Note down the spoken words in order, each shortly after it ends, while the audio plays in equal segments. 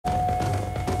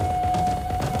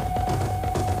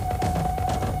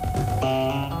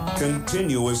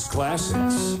Continuous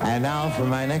classics. And now for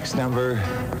my next number,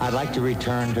 I'd like to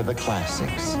return to the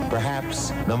classics. Perhaps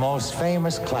the most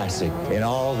famous classic in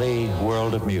all the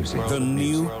world of music. The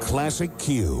new Classic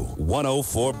Q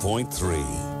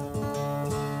 104.3.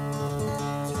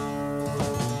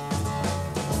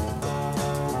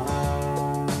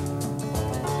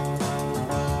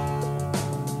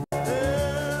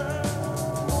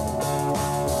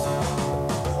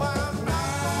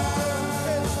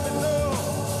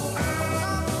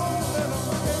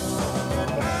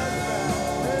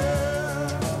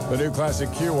 The new Classic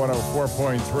Q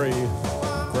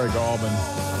 104.3, Greg Allman,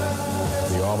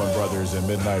 the Allman Brothers and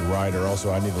Midnight Rider. Also,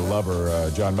 I Need a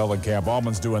Lover, John Mellencamp.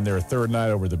 Allman's doing their third night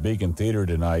over the Beacon Theater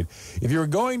tonight. If you're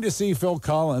going to see Phil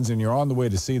Collins and you're on the way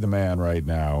to see the man right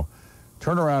now,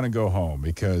 turn around and go home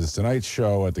because tonight's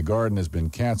show at the Garden has been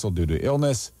canceled due to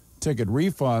illness. Ticket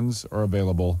refunds are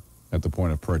available at the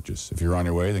point of purchase. If you're on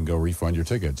your way, then go refund your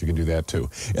tickets. You can do that, too.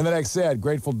 In the next set,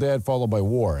 Grateful Dead, followed by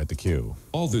War at the Q.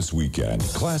 All this weekend,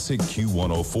 Classic Q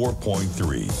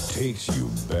 104.3 takes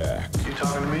you back. You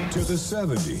talking to me? To the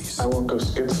 70s. I won't go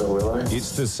schizo, will I?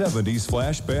 It's the 70s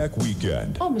flashback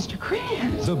weekend. Oh, Mr.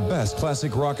 Krantz. The best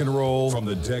classic rock and roll from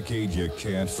the decade you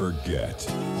can't forget.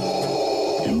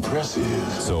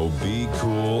 Impressive. So be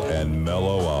cool and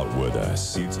mellow out with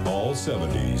us. It's all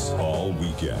 70s all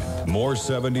weekend. More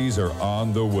 70s are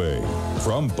on the way.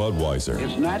 From Budweiser.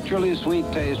 Its naturally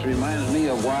sweet taste reminds me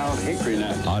of wild hickory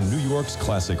nuts. On New York's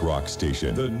classic rock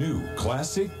station, the new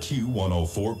Classic Q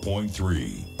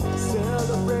 104.3.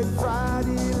 Celebrate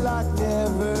Friday like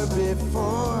never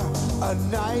before. A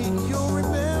night you'll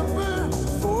remember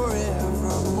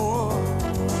forevermore.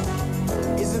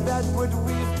 Isn't that what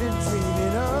we've been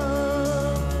dreaming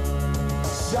of?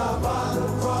 Shabbat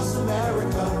across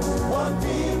America. One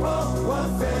people,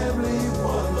 one family,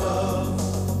 one love.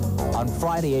 On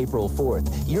Friday, April 4th,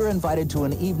 you're invited to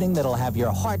an evening that'll have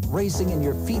your heart racing and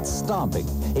your feet stomping.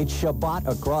 It's Shabbat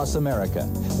across America,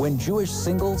 when Jewish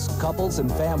singles, couples, and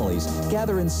families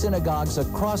gather in synagogues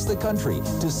across the country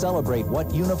to celebrate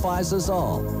what unifies us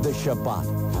all, the Shabbat.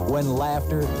 When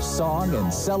laughter, song,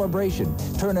 and celebration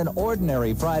turn an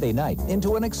ordinary Friday night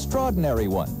into an extraordinary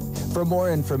one. For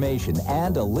more information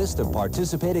and a list of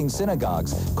participating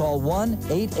synagogues, call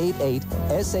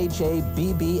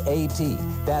 1-888-SHABBAT.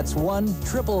 That's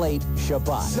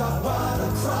 1-888-SHABBAT. Shabbat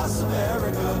across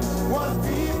America. One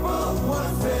people,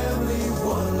 one family,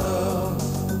 one love.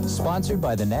 Sponsored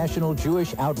by the National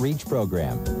Jewish Outreach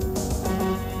Program.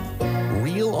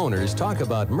 Real owners talk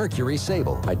about Mercury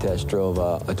Sable. I test drove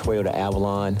a Toyota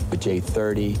Avalon, a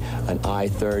J30, an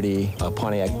I-30, a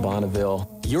Pontiac Bonneville.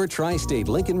 Your tri-state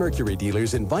Lincoln Mercury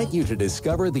dealers invite you to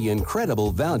discover the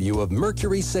incredible value of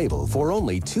Mercury Sable for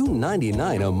only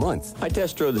 $2.99 a month. I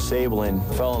test drove the Sable and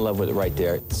fell in love with it right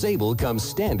there. Sable comes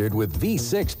standard with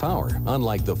V6 power,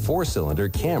 unlike the 4-cylinder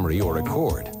Camry or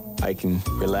Accord. I can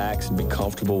relax and be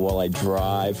comfortable while I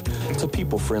drive. It's a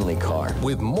people-friendly car.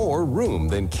 With more room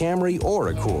than Camry or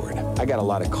Accord. I got a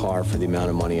lot of car for the amount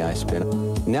of money I spend.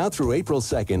 Now through April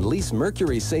 2nd, lease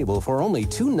Mercury Sable for only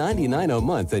 $2.99 a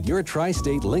month at your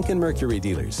tri-state Lincoln Mercury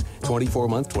dealers.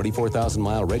 24-month,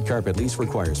 24,000-mile red carpet lease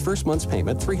requires first month's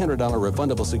payment, $300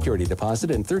 refundable security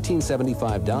deposit, and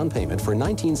 $1,375 down payment for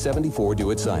 $1,974 due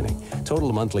at signing.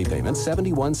 Total monthly payment,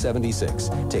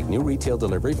 $71.76. Take new retail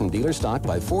delivery from dealer stock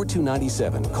by 4/2/97.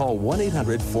 Call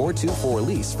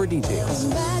 1-800-424-LEASE for details.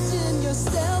 Imagine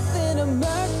yourself in a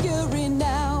Mercury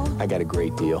now. I got a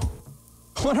great deal.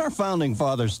 When our founding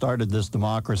fathers started this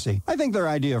democracy, I think their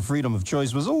idea of freedom of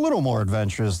choice was a little more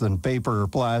adventurous than paper or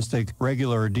plastic,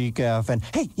 regular or decaf, and,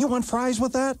 hey, you want fries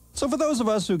with that? So for those of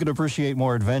us who could appreciate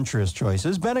more adventurous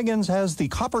choices, Bennigan's has the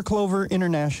Copper Clover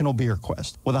International Beer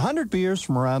Quest, with 100 beers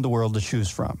from around the world to choose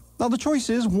from. Now, the choice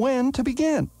is when to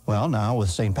begin. Well, now, with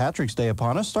St. Patrick's Day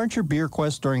upon us, start your beer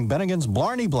quest during Bennigan's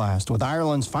Blarney Blast with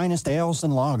Ireland's finest ales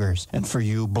and lagers. And for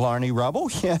you Blarney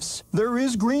rebel, yes, there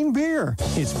is green beer.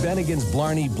 It's Bennigan's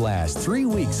Blarney Blast. 3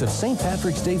 weeks of St.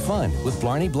 Patrick's Day fun with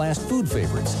Blarney Blast food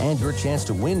favorites and your chance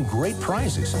to win great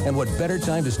prizes. And what better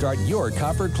time to start your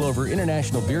Copper Clover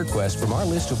International Beer Quest from our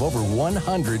list of over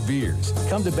 100 beers.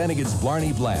 Come to Bennigan's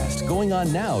Blarney Blast, going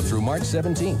on now through March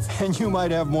 17th. And you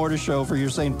might have more to show for your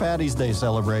St. Patty's Day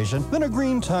celebration than a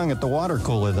green tongue at the water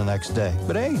cooler the next day.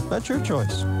 But hey, that's your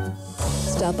choice.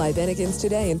 Stop by Bennigan's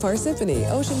today in Parsippany,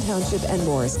 Ocean Township, and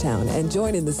Morristown and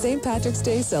join in the St. Patrick's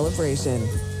Day celebration.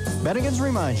 Bennigan's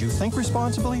reminds you, think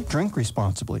responsibly, drink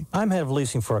responsibly. I'm head of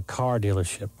leasing for a car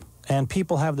dealership, and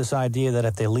people have this idea that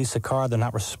if they lease a car, they're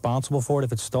not responsible for it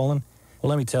if it's stolen. Well,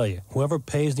 let me tell you, whoever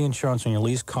pays the insurance on your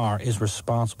leased car is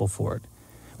responsible for it,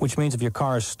 which means if your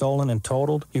car is stolen and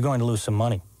totaled, you're going to lose some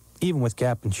money. even with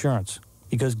Gap Insurance,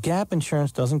 because Gap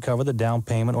Insurance doesn't cover the down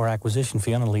payment or acquisition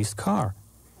fee on a leased car.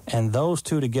 And those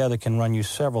two together can run you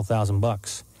several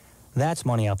 $1,000s. That's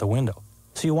money out the window.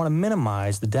 So you want to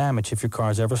minimize the damage if your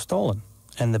car is ever stolen.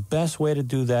 And the best way to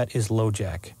do that is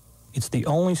LoJack. It's the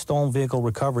only stolen vehicle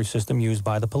recovery system used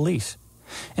by the police.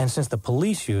 And since the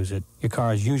police use it, your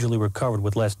car is usually recovered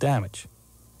with less damage.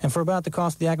 And for about the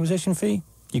cost of the acquisition fee,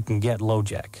 you can get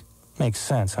LoJack. Makes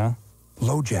sense, huh?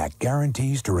 LoJack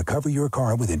guarantees to recover your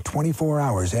car within 24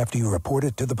 hours after you report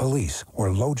it to the police, or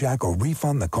LoJack will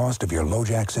refund the cost of your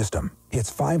LoJack system.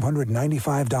 It's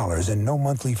 $595 and no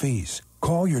monthly fees.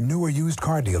 Call your new or used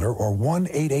car dealer or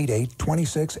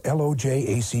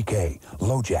 1-888-26-LOJACK.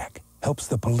 LoJack helps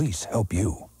the police help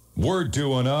you. We're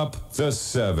doing up the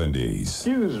 70s.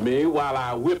 Excuse me while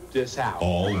I whip this out.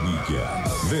 All weekend.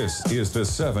 This is the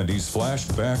 70s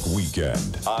Flashback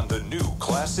Weekend on the new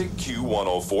Classic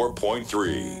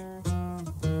Q104.3.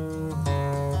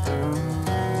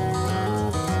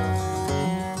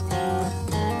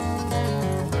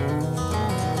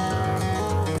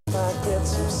 Get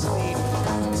some sleep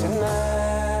tonight.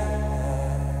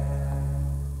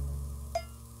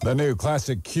 The new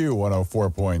Classic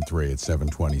Q104.3 at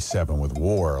 727 with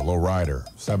War, Lowrider,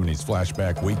 70s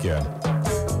Flashback Weekend.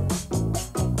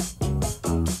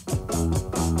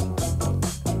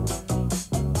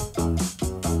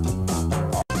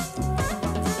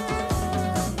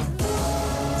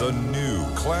 The new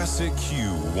Classic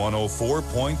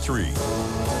Q104.3.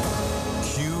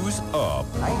 Q's up.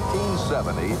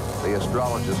 1970, the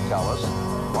astrologers tell us,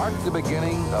 marked the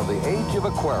beginning of the Age of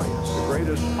Aquarius. The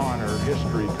greatest honor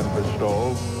history can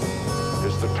bestow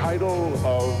is the title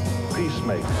of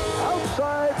Peacemaker.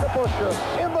 Outside the bushes,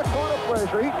 in the corner,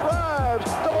 Frazier. He drives.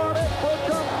 Devon for a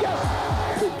jump.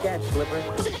 Yes! Good catch, Slipper.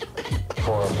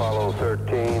 For Apollo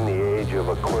 13, the Age of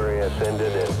Aquarius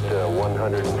ended at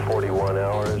 141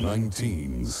 hours.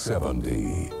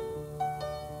 1970.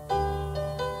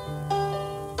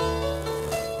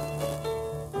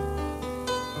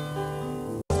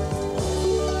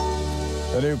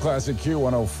 The new Classic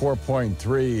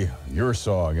Q104.3, your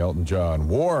song, Elton John.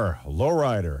 War,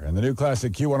 Lowrider. And the new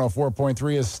Classic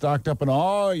Q104.3 is stocked up in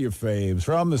all your faves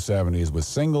from the 70s with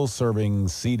single-serving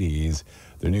CDs.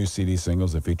 They're new CD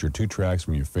singles that feature 2 tracks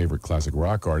from your favorite classic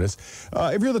rock artists.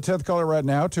 If you're the 10th caller right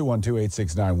now,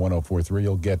 212-869-1043,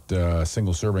 you'll get a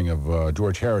single serving of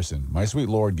George Harrison, My Sweet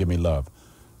Lord, Give Me Love.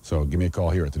 So give me a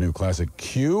call here at the new Classic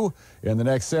Q. In the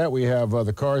next set, we have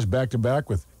the Cars back-to-back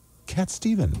with Cat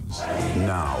Stevens.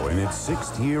 Now, in its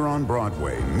 6th year on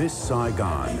Broadway, Miss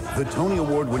Saigon, the Tony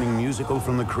Award-winning musical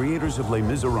from the creators of Les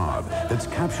Miserables that's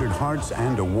captured hearts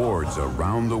and awards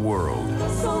around the world.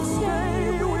 So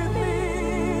stay with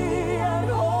me and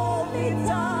hold me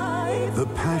tight. The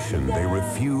passion they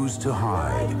refuse to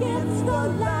hide. It's the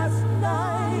last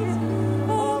night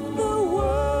of the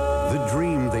world. The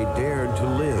dream they dared to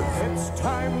live. It's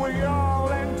time we all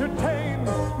entertain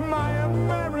my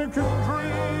American dream.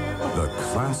 The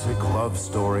classic love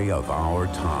story of our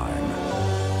time.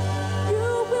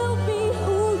 You will be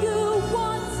who you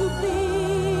want to be.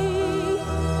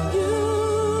 You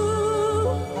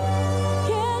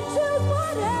can choose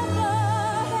whatever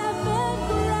heaven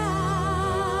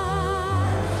grants.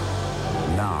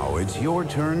 Now it's your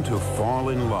turn to fall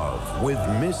in love with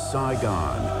Miss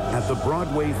Saigon at the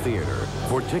Broadway Theater.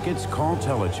 For tickets, call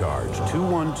Telecharge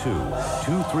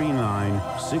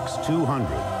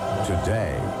 212-239-6200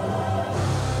 today.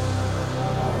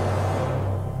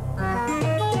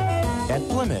 At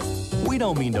Plymouth, we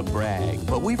don't mean to brag,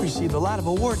 but we've received a lot of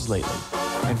awards lately.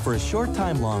 And for a short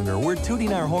time longer, we're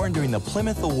tooting our horn during the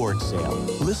Plymouth Award Sale.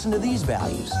 Listen to these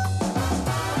values.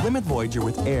 Plymouth Voyager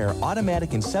with air,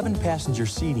 automatic, and 7-passenger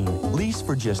seating, leased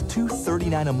for just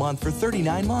 $239 a month for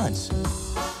 39 months.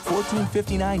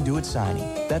 $14.59 due at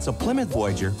signing. That's a Plymouth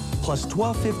Voyager plus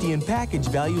 $12.50 in package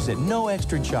values at no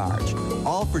extra charge.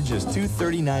 All for just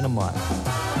 $239 a month.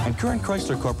 And current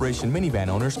Chrysler Corporation minivan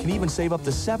owners can even save up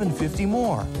to $750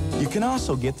 more. You can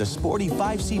also get the sporty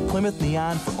 5-seat Plymouth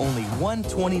Neon for only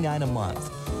 $129 a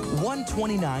month.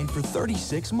 $129 for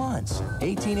 36 months.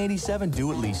 $1887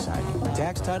 due at lease signing.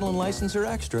 Tax, title, and license are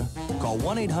extra. Call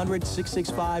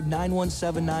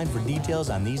 1-800-665-9179 for details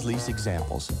on these lease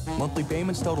examples. Monthly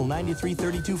payments total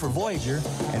 $93.32 for Voyager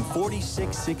and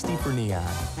 $46.60 for Neon.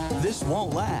 This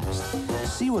won't last.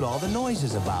 See what all the noise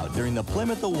is about during the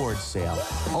Plymouth Awards Sale.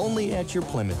 Only at your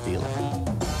Plymouth dealer.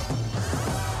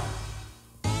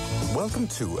 Welcome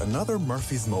to another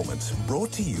Murphy's Moment,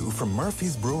 brought to you from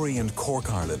Murphy's Brewery in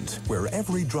Cork, Ireland, where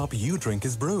every drop you drink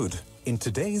is brewed. In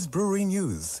today's Brewery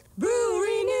News.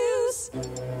 Brewery News.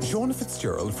 Sean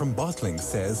Fitzgerald from Bottling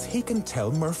says he can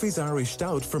tell Murphy's Irish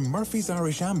Stout from Murphy's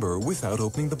Irish Amber without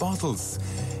opening the bottles.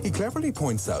 He cleverly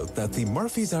points out that the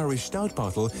Murphy's Irish Stout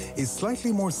bottle is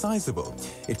slightly more sizable.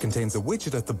 It contains a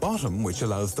widget at the bottom which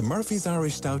allows the Murphy's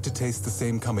Irish Stout to taste the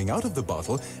same coming out of the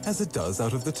bottle as it does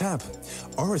out of the tap.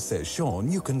 Or, says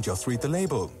Sean, you can just read the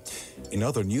label. In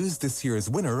other news, this year's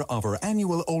winner of our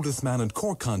annual Oldest Man in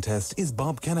Cork contest is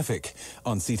Bob Kennefick,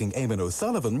 unseating Eamon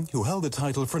O'Sullivan, who held the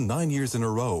title for 9 years in a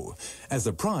row. As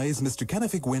a prize, Mr.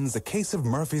 Kennefick wins a case of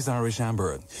Murphy's Irish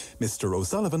Amber. Mr.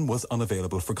 O'Sullivan was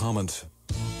unavailable for comment.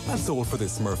 That's all for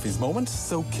this Murphy's Moment,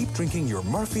 so keep drinking your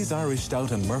Murphy's Irish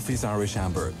Stout and Murphy's Irish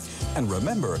Amber. And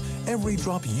remember, every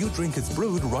drop you drink is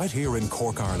brewed right here in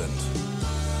Cork, Ireland.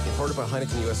 Imported by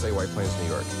Heineken USA, White Plains, New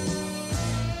York.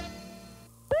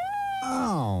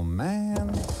 Oh,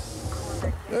 man.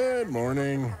 Good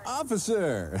morning.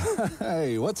 Officer!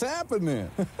 Hey, what's happening?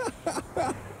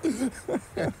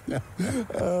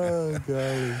 Oh,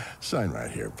 God. Sign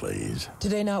right here, please.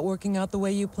 Today not working out the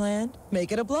way you planned?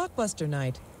 Make it a Blockbuster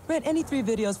night. Rent any 3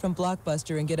 videos from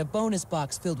Blockbuster and get a bonus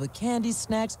box filled with candy,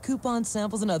 snacks, coupons,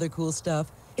 samples, and other cool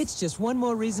stuff. It's just one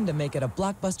more reason to make it a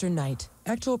Blockbuster night.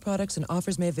 Actual products and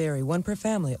offers may vary. One per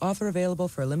family. Offer available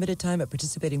for a limited time at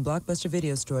participating Blockbuster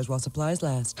video stores while supplies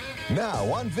last. Now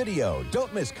on video,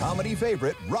 don't miss comedy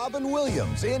favorite Robin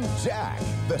Williams in Jack,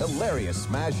 the hilarious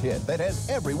smash hit that has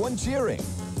everyone cheering.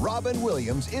 Robin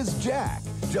Williams is Jack,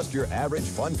 just your average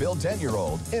fun-filled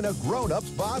 10-year-old in a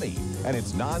grown-up's body. And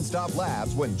it's non-stop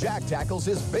laughs when Jack tackles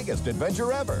his biggest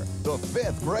adventure ever, the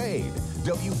 5th grade.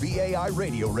 WBAI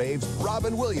Radio raves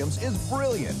Robin Williams is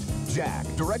brilliant. Jack,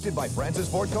 directed by Francis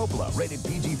Ford Coppola, rated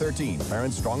PG-13.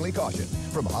 Parents strongly caution.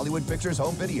 From Hollywood Pictures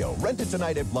Home Video. Rent it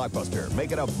tonight at Blockbuster.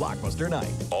 Make it a Blockbuster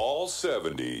night. All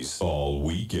 70s, all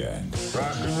weekend.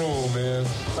 Rock and roll, man.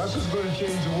 That's what's going to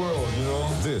change the world, you know?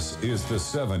 This is the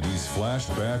 70s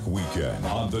Flashback Weekend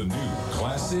on the new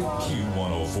Classic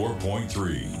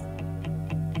Q104.3.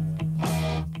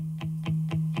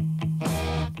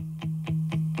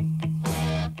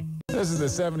 This is the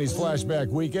 70s Flashback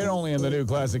Weekend, only in the new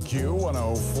Classic Q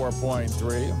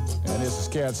 104.3. And this is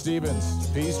Cat Stevens,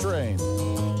 Peace Train.